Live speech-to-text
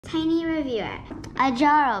tiny reviewer, a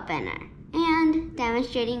jar opener, and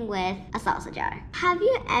demonstrating with a salsa jar. Have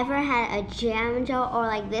you ever had a jam jar or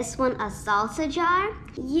like this one, a salsa jar?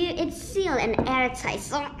 It's sealed and airtight,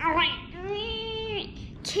 so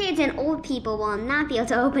kids and old people will not be able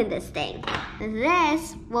to open this thing.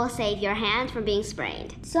 This will save your hands from being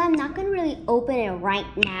sprained. So I'm not gonna really open it right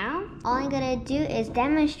now. All I'm gonna do is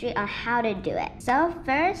demonstrate on how to do it. So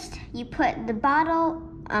first, you put the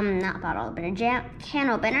can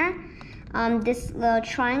opener, this little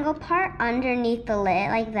triangle part underneath the lid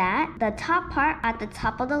like that. The top part at the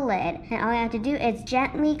top of the lid. And all you have to do is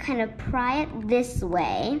gently kind of pry it this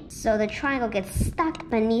way so the triangle gets stuck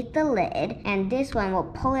beneath the lid, and this one will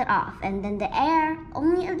pull it off. And then the air,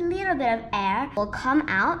 only a little bit of air, will come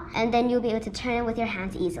out, and then you'll be able to turn it with your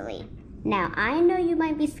hands easily. Now, I know you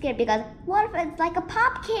might be scared because what if it's like a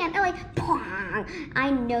pop can? And like, pong!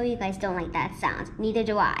 I know you guys don't like that sound. Neither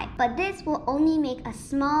do I. But this will only make a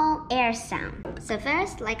small air sound. So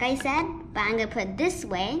first, like I said, but I'm gonna put this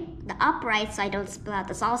way, the upright, so I don't spill out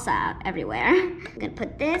the salsa out everywhere. I'm gonna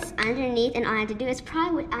put this underneath, and all I have to do is pry.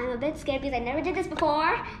 I'm a bit scared because I never did this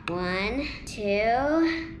before. 1,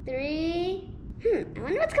 2, 3. I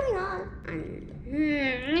wonder what's coming on.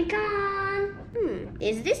 Come on.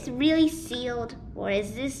 Is this really sealed, or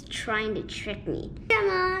is this trying to trick me? Come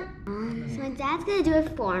on. So my dad's gonna do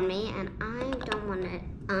it for me, and I don't want it.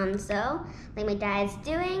 So, like my dad's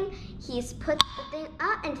doing, he's put the thing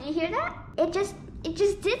up, and did you hear that? It just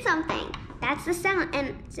did something. That's the sound,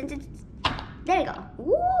 and since it's, there you go.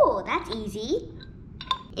 Ooh, that's easy.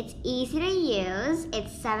 It's easy to use.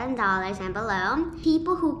 It's $7 and below.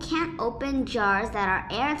 People who can't open jars that are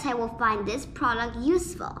airtight will find this product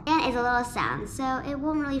useful. And it's a little sound, so it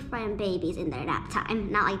won't really frighten babies in their nap time.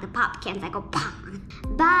 Not like the pop cans that go pong.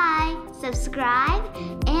 Bye! Subscribe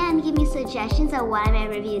and give me suggestions of what I may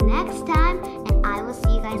review next time. And I will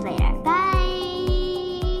see you guys